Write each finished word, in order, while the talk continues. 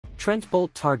Trent Boult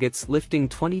targets lifting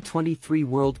 2023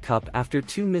 World Cup after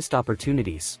 2 missed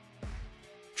opportunities.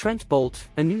 Trent Boult,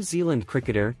 a New Zealand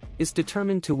cricketer, is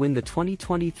determined to win the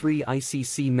 2023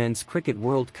 ICC Men's Cricket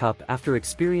World Cup after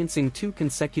experiencing 2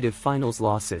 consecutive finals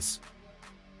losses.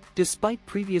 Despite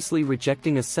previously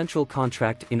rejecting a central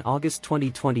contract in August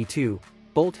 2022,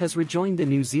 Boult has rejoined the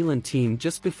New Zealand team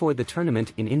just before the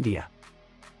tournament in India.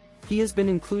 He has been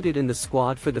included in the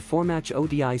squad for the 4-match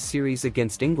ODI series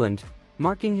against England,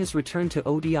 marking his return to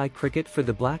ODI cricket for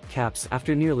the Black Caps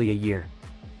after nearly a year.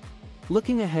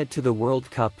 Looking ahead to the World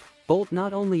Cup, Boult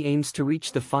not only aims to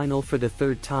reach the final for the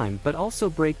 3rd time but also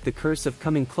break the curse of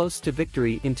coming close to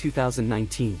victory in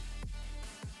 2019.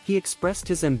 He expressed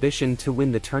his ambition to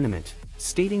win the tournament,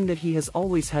 stating that he has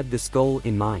always had this goal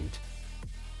in mind.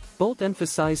 Boult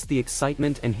emphasized the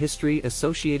excitement and history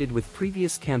associated with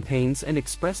previous campaigns and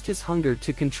expressed his hunger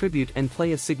to contribute and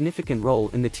play a significant role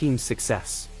in the team's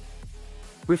success.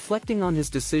 Reflecting on his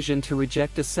decision to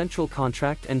reject a central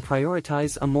contract and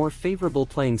prioritize a more favorable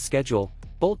playing schedule,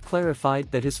 Boult clarified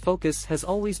that his focus has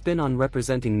always been on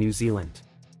representing New Zealand.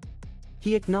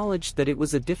 He acknowledged that it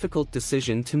was a difficult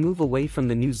decision to move away from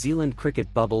the New Zealand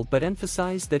cricket bubble but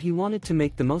emphasized that he wanted to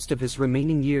make the most of his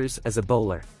remaining years as a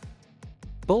bowler.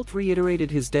 Boult reiterated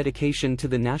his dedication to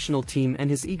the national team and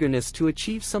his eagerness to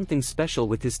achieve something special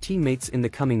with his teammates in the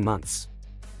coming months.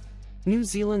 New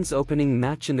Zealand's opening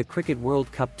match in the Cricket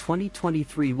World Cup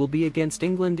 2023 will be against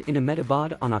England in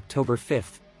Ahmedabad on October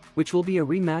 5, which will be a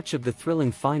rematch of the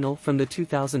thrilling final from the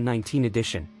 2019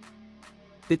 edition.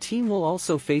 The team will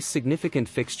also face significant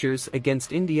fixtures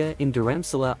against India in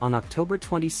Dharamsala on October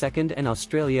 22 and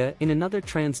Australia in another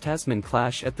Trans-Tasman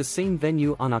clash at the same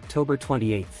venue on October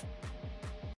 28.